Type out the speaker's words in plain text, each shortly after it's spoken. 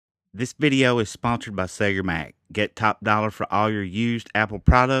This video is sponsored by Sega Mac. Get top dollar for all your used Apple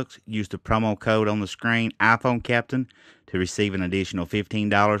products. Use the promo code on the screen, iPhone Captain, to receive an additional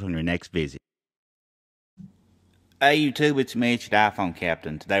 $15 on your next visit. Hey YouTube, it's me, it's your iPhone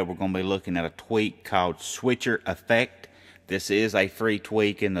Captain. Today we're going to be looking at a tweak called SwitcherEffect. This is a free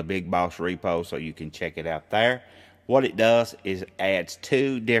tweak in the Big Boss repo, so you can check it out there. What it does is it adds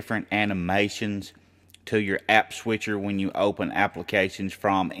two different animations to your app switcher when you open applications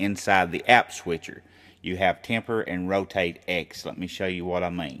from inside the app switcher. You have temper and rotate X. Let me show you what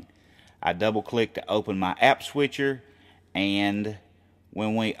I mean. I double click to open my app switcher, and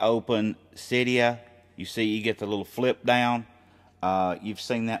when we open Cydia, you see you get the little flip down. You've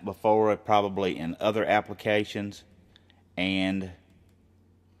seen that before, probably in other applications, and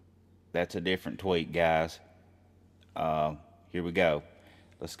that's a different tweak, guys. Here we go.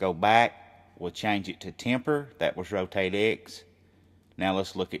 Let's go back. We'll change it to temper. That was rotate X. Now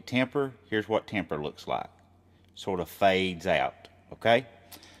let's look at temper. Here's what temper looks like. Sort of fades out. Okay?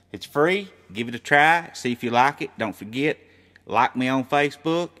 It's free. Give it a try. See if you like it. Don't forget, like me on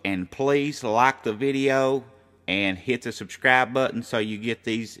Facebook, and please like the video and hit the subscribe button so you get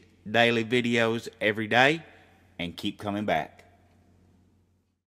these daily videos every day, and keep coming back.